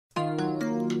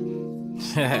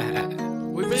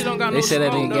We really don't got They no said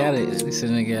that smoke, nigga got it. They said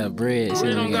that nigga got bread. They said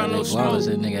really that don't nigga got got no that wallet.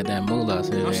 smoke. Said nigga got that moolah.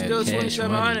 Said I'm nigga still got cash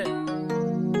money.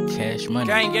 2700. Cash money.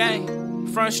 Gang, gang.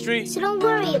 Front street. So don't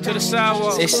worry about To the it.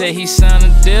 sidewalk. They say he signed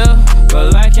a deal,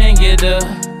 but I can't get there.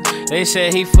 They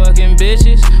said he fucking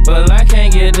bitches, but I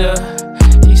can't get there.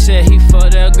 He said he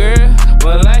fucked that girl,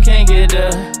 but I can't get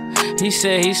there. He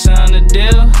said he signed a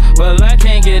deal, but I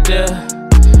can't get there.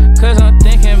 Cause I'm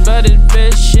thinking about this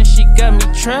bitch and she got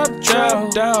me trapped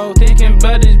out. Thinking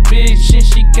about this bitch and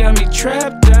she got me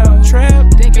trapped out.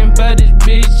 Thinking about this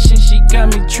bitch and she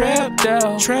got me trapped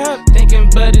out. Thinking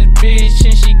about this bitch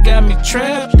and she got me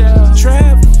trapped out.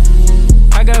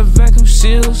 I got vacuum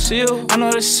seal. I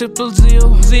know that simple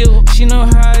zeal. She know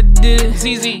how I did it.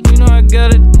 ZZ, you know I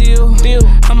got a deal.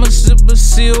 I'm a super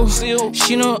seal.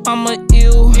 She know I'm a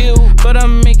ill. But I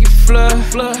make it fly.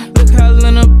 Look how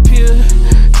Lena appear.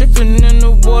 Dripping in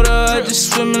the water, I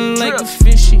just swimming like a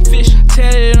fishy.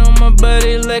 Tatted on my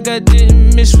body like I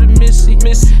didn't miss with Missy.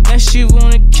 Now she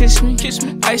wanna kiss me.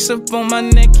 Ice up on my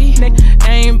necky.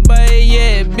 I ain't buy it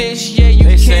yet, bitch. Yeah, you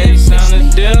can't miss me. They say he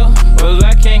signed a deal, well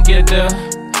I can't get there.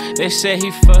 They say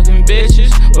he fucking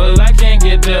bitches, well I can't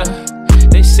get there.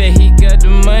 They say he got the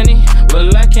money,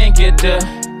 well I can't get there.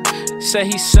 Say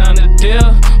he signed a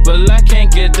deal, but I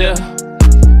can't get there.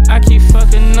 I keep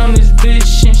fucking on this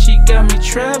bitch and she got me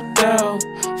trapped out.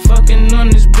 Fucking on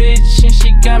this bitch and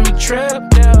she got me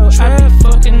trapped out. I be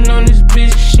fucking on this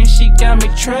bitch and she got me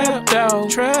trapped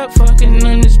out. Fucking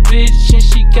on this bitch and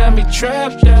she got me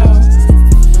trapped out.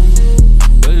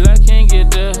 But I can't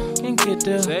get there.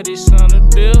 Said he signed a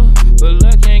deal, but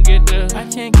I